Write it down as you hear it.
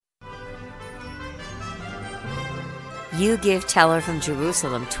You give Teller from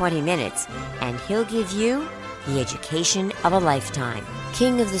Jerusalem 20 minutes, and he'll give you the education of a lifetime.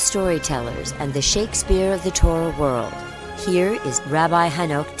 King of the storytellers and the Shakespeare of the Torah world, here is Rabbi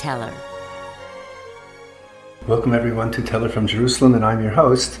Hanoch Teller. Welcome everyone to Teller from Jerusalem, and I'm your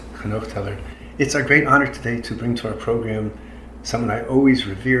host, Hanoch Teller. It's our great honor today to bring to our program someone I always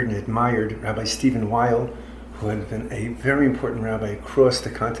revered and admired, Rabbi Steven Weil, who had been a very important rabbi across the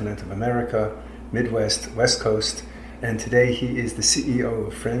continent of America, Midwest, West Coast, and today he is the CEO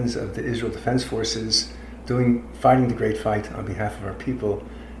of Friends of the Israel Defense Forces, fighting the great fight on behalf of our people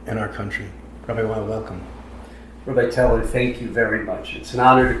and our country. Rabbi Weil, welcome. Rabbi Teller, thank you very much. It's an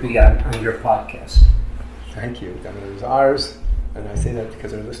honor to be on your podcast. Thank you. I mean, it was ours, and I say that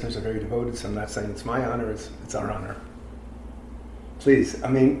because our listeners are very devoted, so I'm not saying it's my honor, it's our honor. Please, I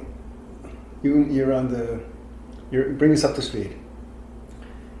mean, bring us up to speed.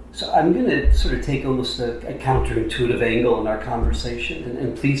 So I'm going to sort of take almost a counterintuitive angle in our conversation,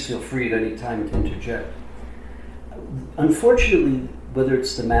 and please feel free at any time to interject. Unfortunately, whether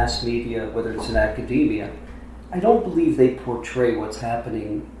it's the mass media, whether it's in academia, I don't believe they portray what's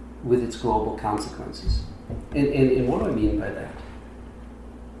happening with its global consequences. And what do I mean by that?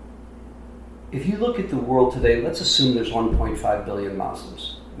 If you look at the world today, let's assume there's 1.5 billion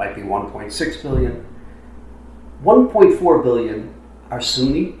Muslims. Might be 1.6 billion. 1.4 billion are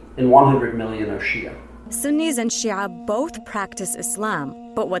Sunni, and 100 million are Shia. Sunnis and Shia both practice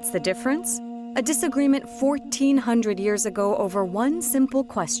Islam, but what's the difference? A disagreement 1,400 years ago over one simple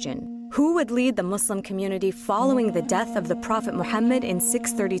question. Who would lead the Muslim community following the death of the Prophet Muhammad in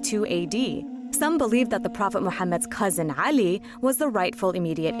 632 AD? Some believed that the Prophet Muhammad's cousin Ali was the rightful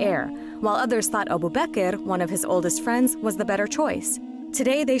immediate heir, while others thought Abu Bakr, one of his oldest friends, was the better choice.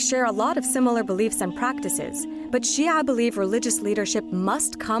 Today, they share a lot of similar beliefs and practices, but Shia believe religious leadership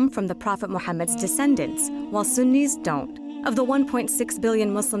must come from the Prophet Muhammad's descendants, while Sunnis don't. Of the 1.6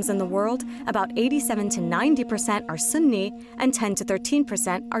 billion Muslims in the world, about 87 to 90% are Sunni and 10 to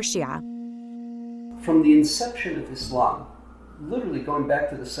 13% are Shia. From the inception of Islam, literally going back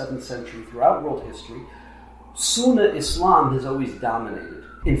to the 7th century throughout world history, Sunnah Islam has always dominated.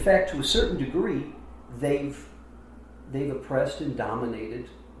 In fact, to a certain degree, they've oppressed and dominated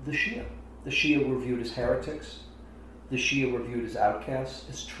the Shia. The Shia were viewed as heretics. The Shia were viewed as outcasts,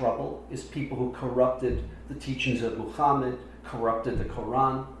 as trouble, as people who corrupted the teachings of Muhammad, corrupted the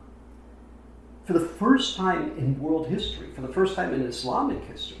Quran. For the first time in world history, for the first time in Islamic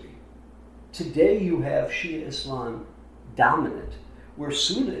history, today you have Shia Islam dominant, where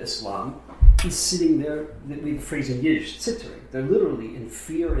Sunni Islam is sitting there, we have a phrase in Yiddish, zittering. They're literally in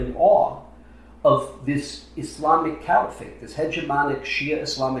fear and awe of this Islamic caliphate, this hegemonic Shia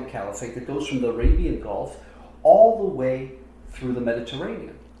Islamic caliphate that goes from the Arabian Gulf all the way through the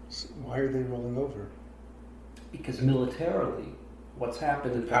Mediterranean. So why are they rolling over? Because militarily, what's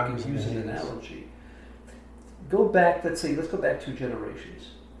happened, if I can use an analogy, let's go back 2 generations.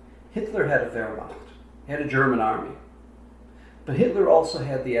 Hitler had a Wehrmacht, he had a German army, but Hitler also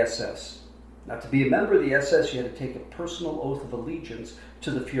had the SS. Now, to be a member of the SS, you had to take a personal oath of allegiance to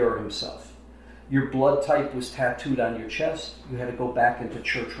the Fuhrer himself. Your blood type was tattooed on your chest. You had to go back into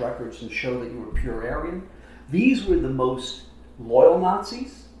church records and show that you were pure Aryan. These were the most loyal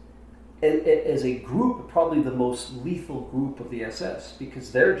Nazis, and as a group, probably the most lethal group of the SS,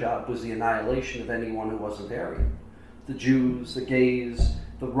 because their job was the annihilation of anyone who wasn't Aryan. The Jews, the gays,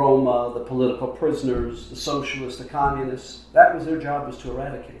 the Roma, the political prisoners, the socialists, the communists, that was their job, was to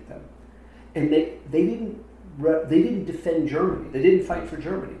eradicate them. And they didn't defend Germany. They didn't fight for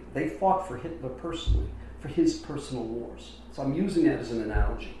Germany. They fought for Hitler personally, for his personal wars. So I'm using that as an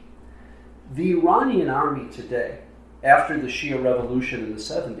analogy. The Iranian army today, after the Shia revolution in the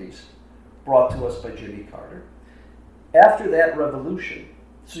 70s, brought to us by Jimmy Carter, after that revolution,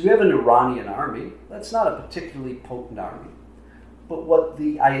 so you have an Iranian army, that's not a particularly potent army. But what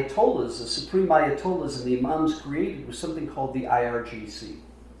the Ayatollahs, the supreme Ayatollahs and the Imams created was something called the IRGC,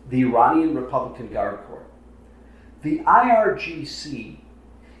 the Iranian Republican Guard Corps. The IRGC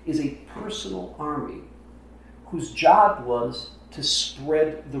is a personal army whose job was to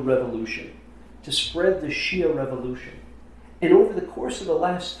spread the revolution, to spread the Shia revolution. And over the course of the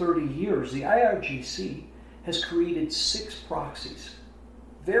last 30 years, the IRGC has created 6 proxies,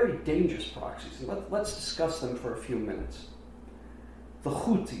 very dangerous proxies. And let's discuss them for a few minutes. The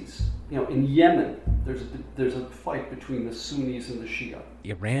Houthis, in Yemen, there's a fight between the Sunnis and the Shia.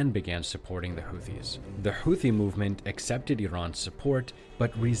 Iran began supporting the Houthis. The Houthi movement accepted Iran's support,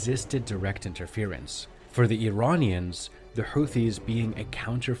 but resisted direct interference. For the Iranians, the Houthis being a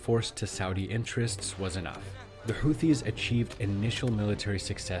counterforce to Saudi interests was enough. The Houthis achieved initial military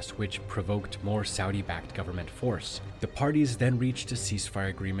success, which provoked more Saudi-backed government force. The parties then reached a ceasefire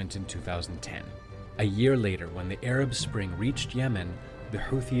agreement in 2010. A year later, when the Arab Spring reached Yemen, the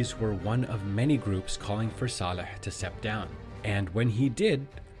Houthis were one of many groups calling for Saleh to step down. And when he did,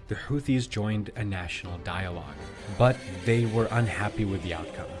 the Houthis joined a national dialogue. But they were unhappy with the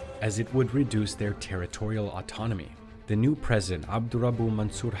outcome, as it would reduce their territorial autonomy. The new president, Abdurrabbu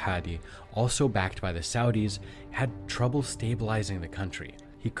Mansur Hadi, also backed by the Saudis, had trouble stabilizing the country.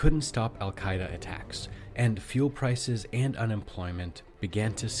 He couldn't stop al-Qaeda attacks, and fuel prices and unemployment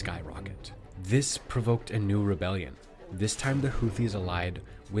began to skyrocket. This provoked a new rebellion. This time the Houthis allied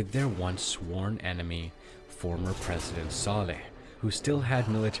with their once sworn enemy, former President Saleh, who still had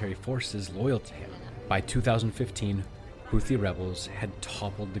military forces loyal to him. By 2015, Houthi rebels had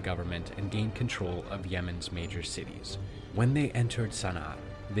toppled the government and gained control of Yemen's major cities. When they entered Sana'a,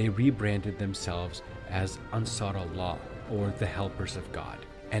 they rebranded themselves as Ansar Allah, or the Helpers of God,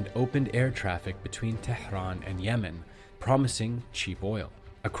 and opened air traffic between Tehran and Yemen, promising cheap oil.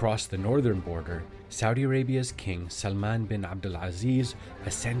 Across the northern border, Saudi Arabia's king Salman bin Abdulaziz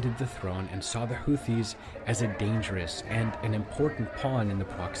ascended the throne and saw the Houthis as a dangerous and an important pawn in the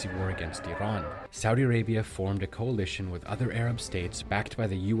proxy war against Iran. Saudi Arabia formed a coalition with other Arab states backed by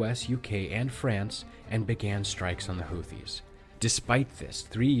the US, UK, and France and began strikes on the Houthis. Despite this,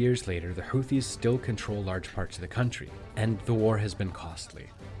 3 years later, the Houthis still control large parts of the country, and the war has been costly.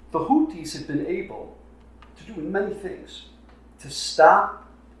 The Houthis have been able to do many things to stop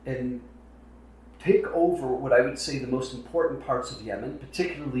and take over what I would say the most important parts of Yemen,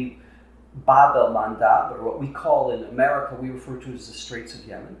 particularly Bab el-Mandab, or what we call in America, we refer to as the Straits of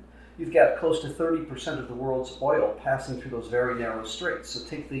Yemen. You've got close to 30% of the world's oil passing through those very narrow straits. So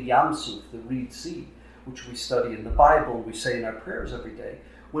take the Yam Suf, the Reed Sea, which we study in the Bible and we say in our prayers every day.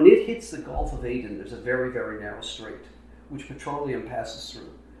 When it hits the Gulf of Aden, there's a very, very narrow strait, which petroleum passes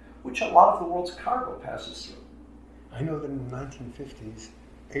through, which a lot of the world's cargo passes through. I know that in the 1950s,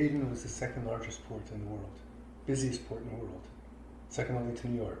 Aden was the second largest port in the world, busiest port in the world, second only to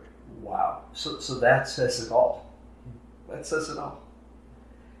New York. Wow. So that says it all. That says it all.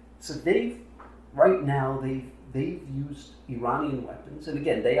 So right now, they've used Iranian weapons, and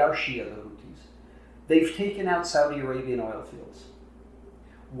again, they are Shia, the Houthis. They've taken out Saudi Arabian oil fields.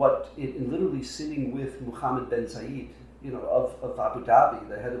 Literally sitting with Mohammed bin Zayed, of Abu Dhabi,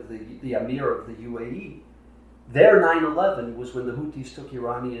 the head of the Emir of the UAE, their 9/11 was when the Houthis took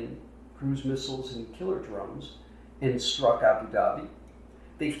Iranian cruise missiles and killer drones and struck Abu Dhabi.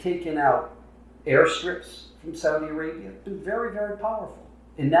 They've taken out airstrips from Saudi Arabia. Been very, very powerful.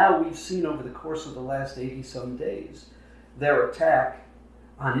 And now we've seen over the course of the last 80-some days their attack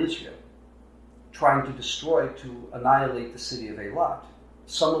on Israel, trying to destroy, to annihilate the city of Eilat.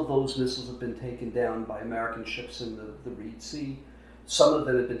 Some of those missiles have been taken down by American ships in the Reed Sea. Some of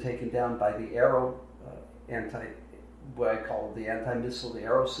them have been taken down by the Arrow, what I call the anti-missile, the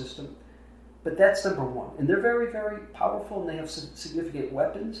Arrow system. But that's number one. And they're very, very powerful, and they have significant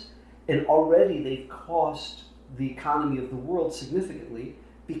weapons. And already they've cost the economy of the world significantly,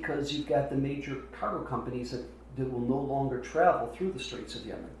 because you've got the major cargo companies that will no longer travel through the Straits of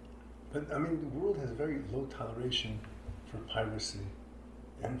Yemen. But I mean, the world has very low toleration for piracy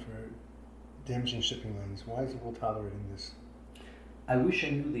and for damaging shipping lanes. Why is the world tolerating this? I wish I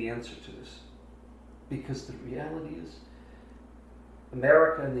knew the answer to this, because the reality is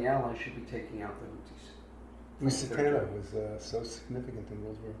America and the Allies should be taking out the Houthis. Lusitania was so significant in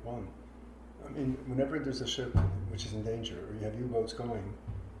World War I. I mean, whenever there's a ship which is in danger, or you have U-boats going,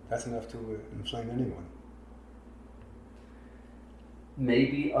 that's enough to inflame anyone.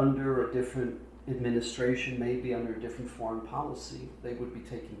 Maybe under a different administration, maybe under a different foreign policy, they would be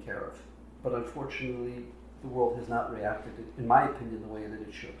taken care of. But unfortunately, the world has not reacted, in my opinion, the way that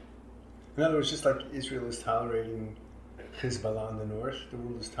it should. In other words, just like Israel is tolerating Hezbollah in the north, the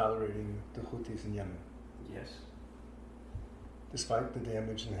world is tolerating the Houthis in Yemen. Yes. Despite the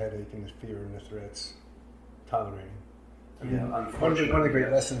damage and headache and the fear and the threats, tolerating. I mean, one of the great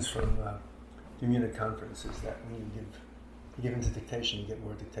lessons from the Munich conference is that when you give into dictation, you get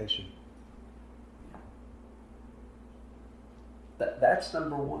more dictation. That's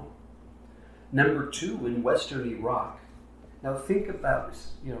number one. Number two, in Western Iraq. Now think about,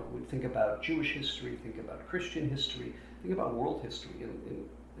 think about Jewish history, think about Christian history, think about world history.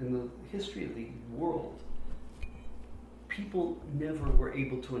 In the history of the world, people never were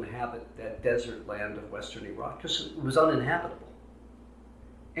able to inhabit that desert land of Western Iraq because it was uninhabitable.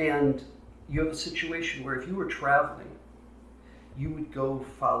 And you have a situation where if you were traveling, you would go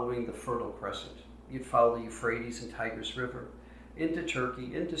following the Fertile Crescent. You'd follow the Euphrates and Tigris River, into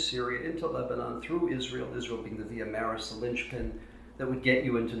Turkey, into Syria, into Lebanon, through Israel, Israel being the Via Maris, the linchpin that would get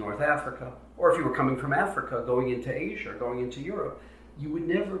you into North Africa. Or if you were coming from Africa, going into Asia, going into Europe, you would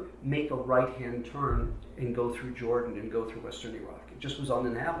never make a right-hand turn and go through Jordan and go through Western Iraq. It just was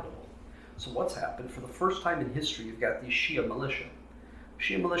uninhabitable. So what's happened? For the first time in history, you've got these Shia militia.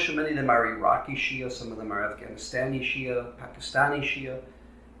 Shia militia, many of them are Iraqi Shia, some of them are Afghanistani Shia, Pakistani Shia.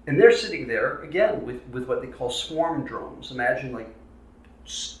 And they're sitting there, again, with what they call swarm drones. Imagine like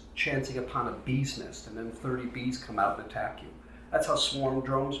chancing upon a bee's nest, and then 30 bees come out and attack you. That's how swarm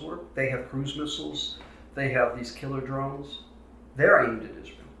drones work. They have cruise missiles. They have these killer drones. They're aimed at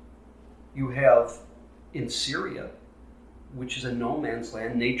Israel. You have in Syria, which is a no man's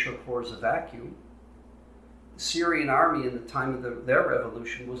land, nature pours a vacuum. The Syrian army in the time of their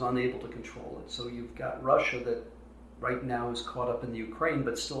revolution was unable to control it. So you've got Russia that right now is caught up in the Ukraine,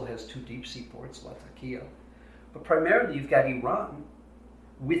 but still has 2 deep sea ports, Latakia. But primarily you've got Iran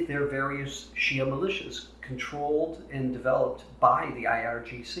with their various Shia militias controlled and developed by the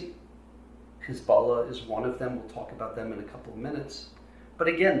IRGC. Hezbollah is one of them. We'll talk about them in a couple of minutes. But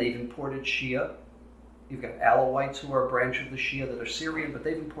again, they've imported Shia. You've got Alawites who are a branch of the Shia that are Syrian, but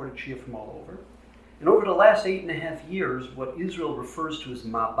they've imported Shia from all over. And over the last 8.5 years, what Israel refers to as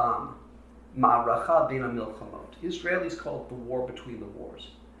Ma'bam, Ma'aracha Bein HaMilchamot. Israelis call it the war between the wars.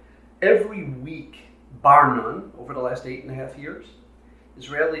 Every week, bar none, over the last 8.5 years,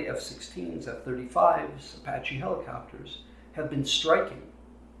 Israeli F-16s, F-35s, Apache helicopters have been striking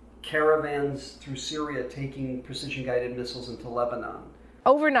caravans through Syria, taking precision-guided missiles into Lebanon.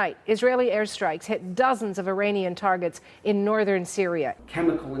 Overnight, Israeli airstrikes hit dozens of Iranian targets in northern Syria.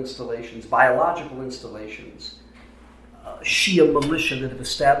 Chemical installations, biological installations, Shia militia that have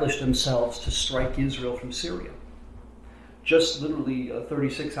established themselves to strike Israel from Syria. Just literally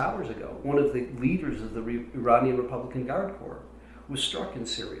 36 hours ago, one of the leaders of the Iranian Republican Guard Corps was struck in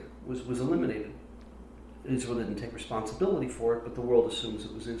Syria, was eliminated. Israel didn't take responsibility for it, but the world assumes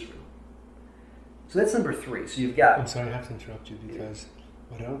it was Israel. So that's number 3. So you've got... I'm sorry, I have to interrupt you because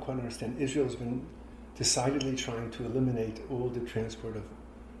what I don't quite understand, Israel has been decidedly trying to eliminate all the transport of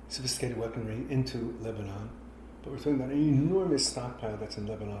sophisticated weaponry into Lebanon, but we're talking about an enormous stockpile that's in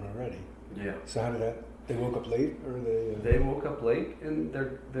Lebanon already. Yeah. So how did that... They woke up late, or they... They woke up late, and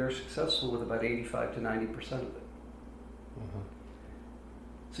they're successful with about 85 to 90% of it. Uh-huh.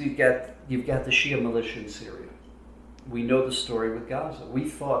 So you've got the Shia militia in Syria. We know the story with Gaza. We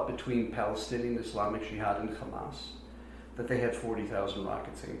thought between Palestinian Islamic Jihad and Hamas that they had 40,000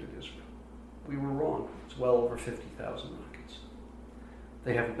 rockets aimed at Israel. We were wrong. It's well over 50,000 rockets.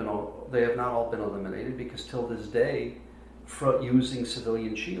 They have not all been eliminated because till this day, using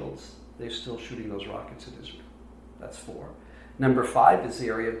civilian shields, they're still shooting those rockets at Israel. That's 4. Number 5 is the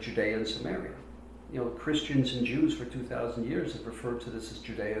area of Judea and Samaria. You know, Christians and Jews for 2,000 years have referred to this as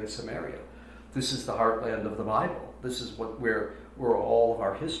Judea and Samaria. This is the heartland of the Bible. This is where all of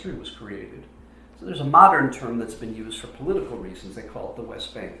our history was created. So there's a modern term that's been used for political reasons. They call it the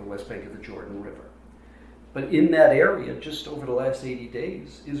West Bank of the Jordan River. But in that area, just over the last 80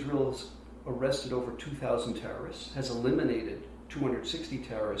 days, Israel has arrested over 2,000 terrorists, has eliminated 260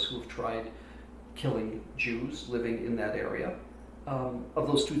 terrorists who have tried killing Jews living in that area. Of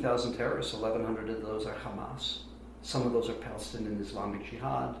those 2,000 terrorists, 1,100 of those are Hamas. Some of those are Palestinian Islamic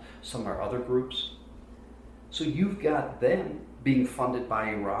Jihad. Some are other groups. So you've got them being funded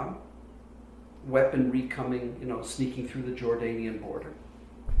by Iran, weaponry coming, sneaking through the Jordanian border.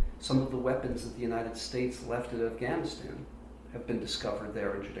 Some of the weapons that the United States left in Afghanistan have been discovered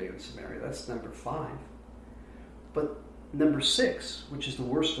there in Judea and Samaria. That's number 5. But number 6, which is the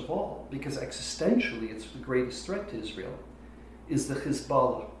worst of all, because existentially it's the greatest threat to Israel, is the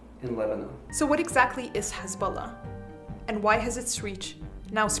Hezbollah in Lebanon. So what exactly is Hezbollah? And why has its reach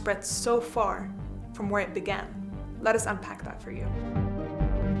now spread so far from where it began? Let us unpack that for you.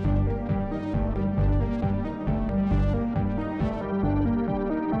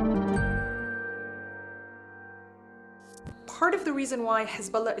 Part of the reason why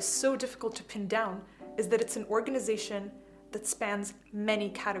Hezbollah is so difficult to pin down is that it's an organization that spans many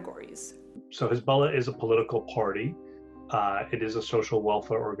categories. So Hezbollah is a political party. It is a social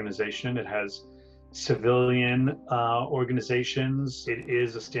welfare organization. It has civilian organizations. It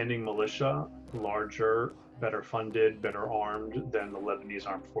is a standing militia, larger, better funded, better armed than the Lebanese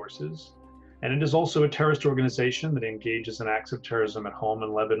armed forces. And it is also a terrorist organization that engages in acts of terrorism at home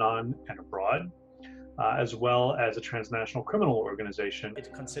in Lebanon and abroad, as well as a transnational criminal organization.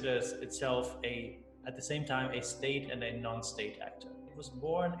 It considers itself at the same time a state and a non-state actor. It was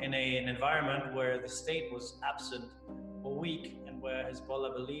born in an environment where the state was absent or weak, and where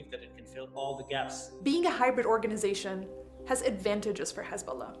Hezbollah believed that it can fill all the gaps. Being a hybrid organization, has advantages for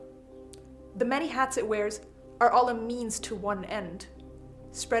Hezbollah. The many hats it wears are all a means to one end,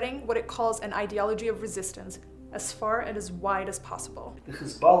 spreading what it calls an ideology of resistance as far and as wide as possible. The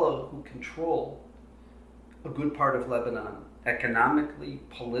Hezbollah, who control a good part of Lebanon, economically,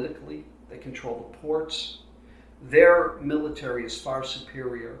 politically, they control the ports. Their military is far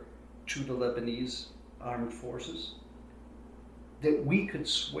superior to the Lebanese armed forces. That we could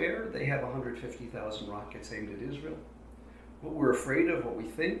swear they have 150,000 rockets aimed at Israel. What we're afraid of, what we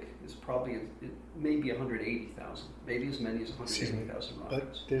think, is probably maybe 180,000, maybe as many as 180,000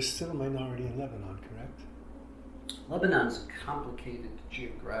 rockets. But there's still a minority in Lebanon, correct? Lebanon is a complicated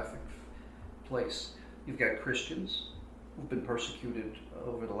geographic place. You've got Christians who've been persecuted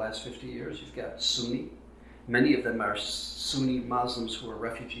over the last 50 years. You've got Sunni. Many of them are Sunni Muslims who are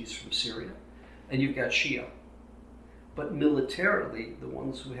refugees from Syria. And you've got Shia. But militarily, the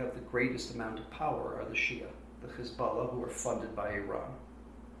ones who have the greatest amount of power are the Shia, the Hezbollah, who are funded by Iran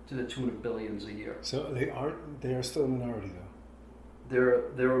to the tune of billions a year. So they are still a minority,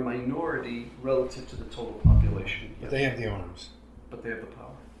 though? They're a minority relative to the total population. But they have the arms. But they have the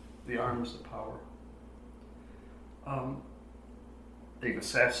power. The arms, the power. They've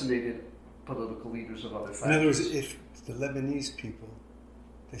assassinated political leaders of other factions. In other words, if the Lebanese people,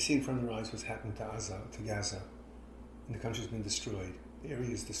 they see in front of their eyes what's happened to Gaza, and the country's been destroyed, the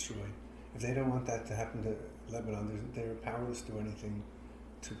area is destroyed. If they don't want that to happen to Lebanon, they're powerless to do anything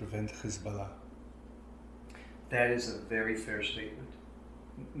to prevent Hezbollah. That is a very fair statement.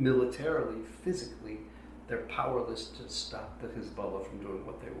 Militarily, physically, they're powerless to stop the Hezbollah from doing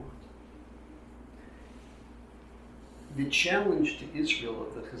what they want. The challenge to Israel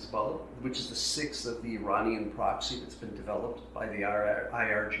of the Hezbollah, which is the sixth of the Iranian proxy that's been developed by the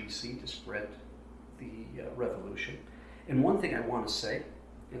IRGC to spread the revolution. And one thing I want to say,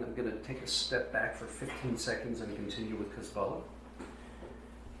 and I'm going to take a step back for 15 seconds and continue with Hezbollah.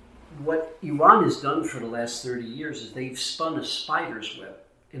 What Iran has done for the last 30 years is they've spun a spider's web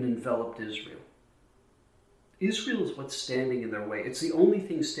and enveloped Israel. Israel is what's standing in their way. It's the only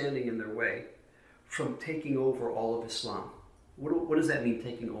thing standing in their way from taking over all of Islam. What does that mean,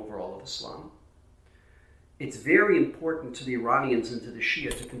 taking over all of Islam? It's very important to the Iranians and to the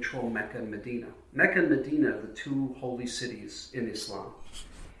Shia to control Mecca and Medina. Mecca and Medina are the two holy cities in Islam.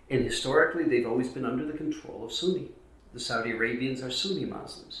 And historically, they've always been under the control of Sunni. The Saudi Arabians are Sunni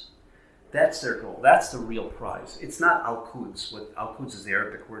Muslims. That's their goal. That's the real prize. It's not Al-Quds. Al-Quds is the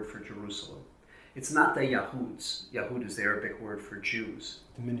Arabic word for Jerusalem. It's not the Yahuds. Yahud is the Arabic word for Jews.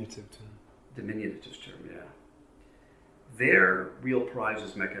 Diminutive term. Diminutive term, yeah. Their real prize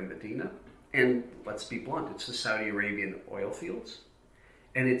is Mecca and Medina. And let's be blunt, it's the Saudi Arabian oil fields.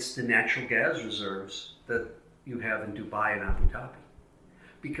 And it's the natural gas reserves that you have in Dubai and Abu Dhabi.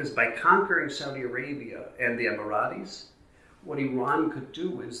 Because by conquering Saudi Arabia and the Emiratis, what Iran could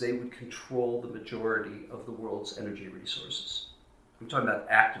do is they would control the majority of the world's energy resources. I'm talking about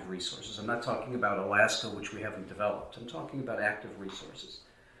active resources. I'm not talking about Alaska, which we haven't developed. I'm talking about active resources.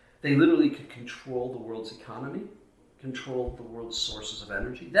 They literally could control the world's economy, control the world's sources of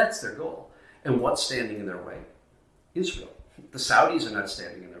energy. That's their goal. And what's standing in their way? Israel. The Saudis are not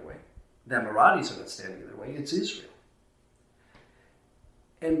standing in their way. The Emiratis are not standing in their way. It's Israel.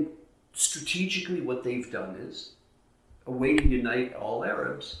 And strategically what they've done is a way to unite all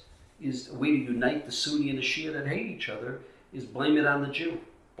Arabs, is a way to unite the Sunni and the Shia that hate each other, is blame it on the Jew,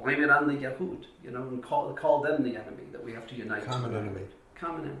 blame it on the Yahud, and call them the enemy that we have to unite. Common enemy.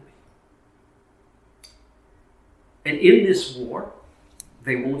 Common enemy. And in this war,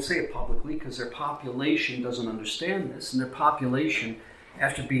 they won't say it publicly because their population doesn't understand this, and their population,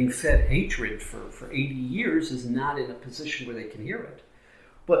 after being fed hatred for 80 years, is not in a position where they can hear it.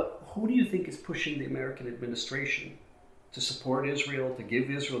 But who do you think is pushing the American administration to support Israel, to give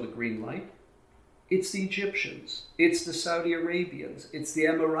Israel the green light? It's the Egyptians, it's the Saudi Arabians, it's the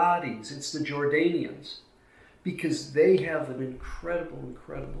Emiratis, it's the Jordanians, because they have an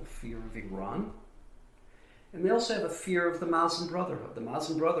incredible fear of Iran. And they also have a fear of the Muslim Brotherhood. The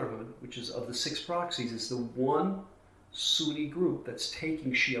Muslim Brotherhood, which is of the six proxies, is the one Sunni group that's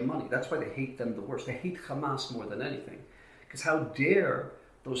taking Shia money. That's why they hate them the worst. They hate Hamas more than anything. Because how dare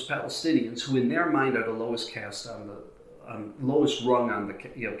those Palestinians, who in their mind are the lowest caste lowest rung on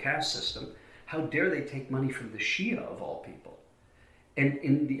the caste system, how dare they take money from the Shia of all people?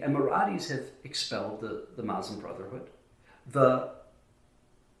 And the Emiratis have expelled the Muslim Brotherhood. The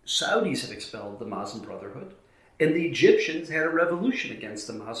Saudis have expelled the Muslim Brotherhood. And the Egyptians had a revolution against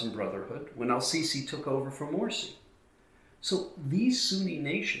the Muslim Brotherhood when al-Sisi took over from Morsi. So these Sunni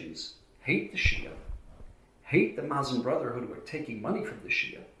nations hate the Shia, hate the Muslim Brotherhood who are taking money from the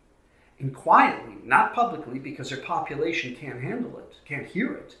Shia, and quietly, not publicly because their population can't handle it, can't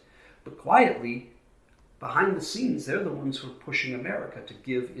hear it, but quietly, behind the scenes, they're the ones who are pushing America to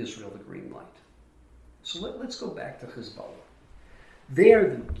give Israel the green light. So let's go back to Hezbollah. They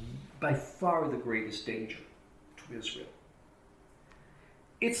are by far the greatest danger to Israel.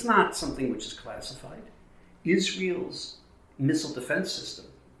 It's not something which is classified. Israel's missile defense system,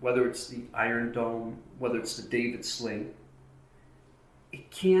 whether it's the Iron Dome, whether it's the David Sling,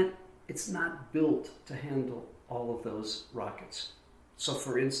 it's not built to handle all of those rockets. So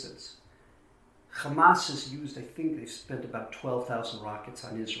for instance, Hamas has used, I think they've spent about 12,000 rockets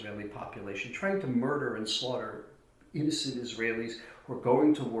on Israeli population, trying to murder and slaughter innocent Israelis who are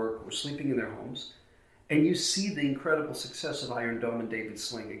going to work, who are sleeping in their homes. And you see the incredible success of Iron Dome and David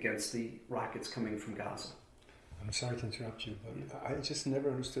Sling against the rockets coming from Gaza. I'm sorry to interrupt you, but I just never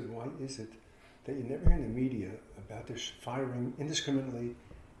understood why is it that you never hear in the media about this firing indiscriminately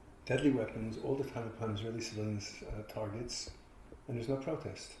deadly weapons all the time upon Israeli civilians' targets, and there's no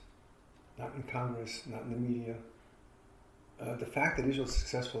protest. Not in Congress, not in the media. The fact that Israel is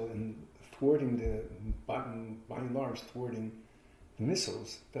successful in thwarting by and large, thwarting the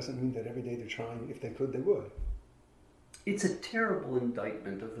missiles doesn't mean that every day they're trying, if they could, they would. It's a terrible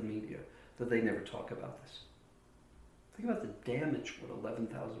indictment of the media that they never talk about this. Think about the damage what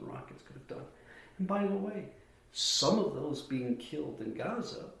 11,000 rockets could have done. And by the way, some of those being killed in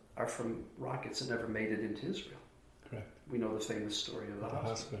Gaza are from rockets that never made it into Israel. Correct. We know the famous story of the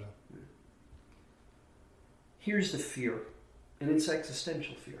hospital. Yeah. Here's the fear, and it's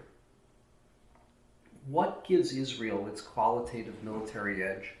existential fear. What gives Israel its qualitative military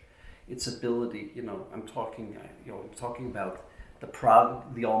edge, its ability? I'm talking about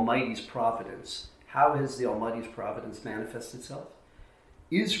the Almighty's providence. How has the Almighty's providence manifested itself?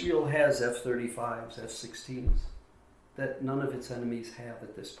 Israel has F-35s, F-16s that none of its enemies have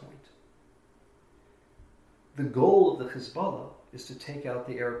at this point. The goal of the Hezbollah is to take out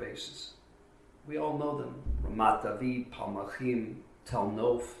the air bases. We all know them: Ramat David, Palmachim, Tel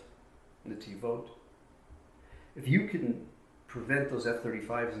Nof, Netivot. If you can prevent those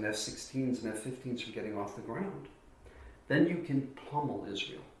F-35s and F-16s and F-15s from getting off the ground, then you can pummel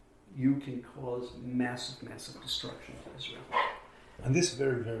Israel. You can cause massive, massive destruction to Israel. On this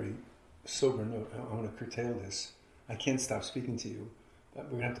very, very sober note, I want to curtail this. I can't stop speaking to you, but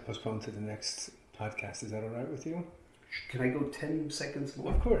we're going to have to postpone to the next podcast. Is that all right with you? Can I go 10 seconds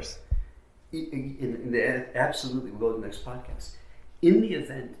more? Of course. Absolutely, we'll go to the next podcast. In the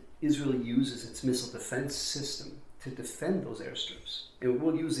event Israel uses its missile defense system to defend those airstrips, and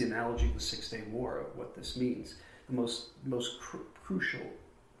we'll use the analogy of the Six-Day War of what this means, the most crucial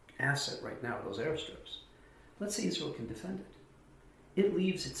asset right now are those airstrips. Let's say Israel can defend it. It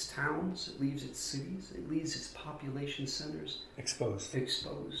leaves its towns, it leaves its cities, it leaves its population centers exposed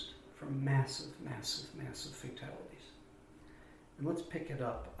for massive, massive, massive fatalities. And let's pick it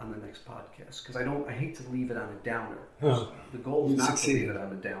up on the next podcast, because I hate to leave it on a downer. The goal is not to leave it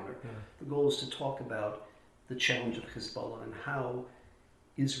on a downer. Yeah. The goal is to talk about the challenge of Hezbollah and how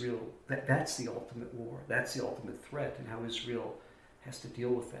Israel, that's the ultimate war, that's the ultimate threat, and how Israel has to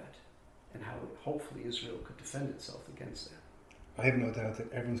deal with that, and how hopefully Israel could defend itself against that. I have no doubt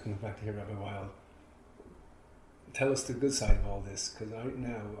that everyone's going to come back to hear Rabbi Weil tell us the good side of all this, because right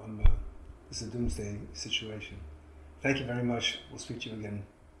now this is a doomsday situation. Thank you very much. We'll speak to you again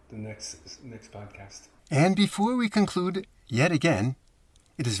the next podcast. And before we conclude yet again,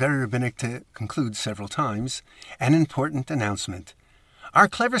 it is very rabbinic to conclude several times, an important announcement. Our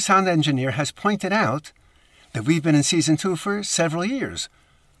clever sound engineer has pointed out that we've been in Season 2 for several years.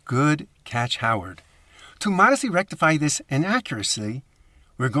 Good catch, Howard. To modestly rectify this inaccuracy,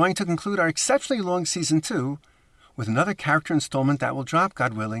 we're going to conclude our exceptionally long Season 2 with another character installment that will drop,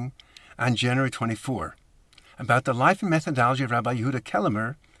 God willing, on January 24, about the life and methodology of Rabbi Yehuda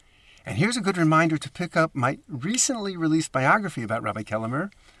Kellemer. And here's a good reminder to pick up my recently released biography about Rabbi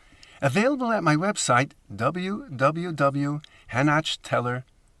Kellemer, available at my website,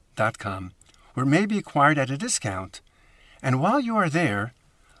 www.hanachtteller.com, where it may be acquired at a discount. And while you are there,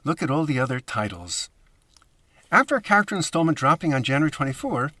 look at all the other titles. After a character installment dropping on January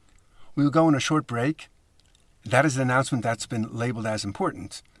 24, we will go on a short break. That is an announcement that's been labeled as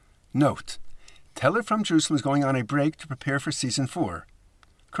important. Note, Teller from Jerusalem is going on a break to prepare for Season 4.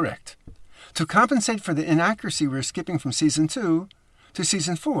 Correct. To compensate for the inaccuracy, we're skipping from Season 2 to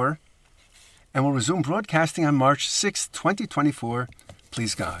Season 4, and will resume broadcasting on March 6, 2024,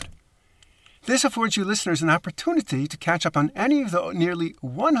 please God. This affords you listeners an opportunity to catch up on any of the nearly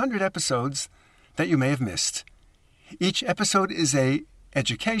 100 episodes that you may have missed. Each episode is an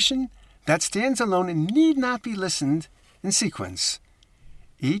education that stands alone and need not be listened in sequence.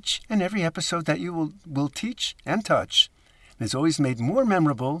 Each and every episode that you will teach and touch is always made more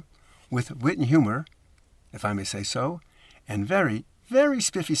memorable with wit and humor, if I may say so, and very, very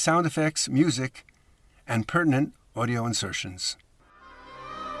spiffy sound effects, music, and pertinent audio insertions.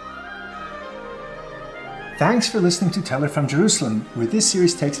 Thanks for listening to Teller from Jerusalem, where this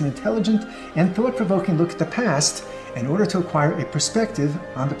series takes an intelligent and thought-provoking look at the past in order to acquire a perspective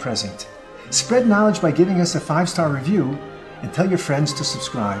on the present. Spread knowledge by giving us a 5-star review and tell your friends to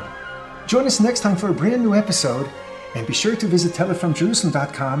subscribe. Join us next time for a brand new episode, and be sure to visit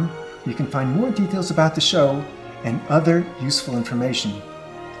tellerfromjerusalem.com where you can find more details about the show and other useful information.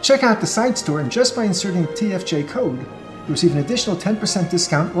 Check out the site store, and just by inserting the TFJ code, you'll receive an additional 10%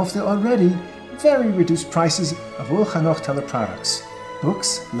 discount off the already very reduced prices of all Hanoch Teller products,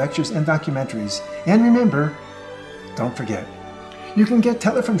 books, lectures, and documentaries. And remember, don't forget, you can get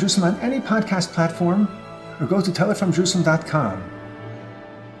Teller from Jerusalem on any podcast platform, or go to tellerfromjerusalem.com.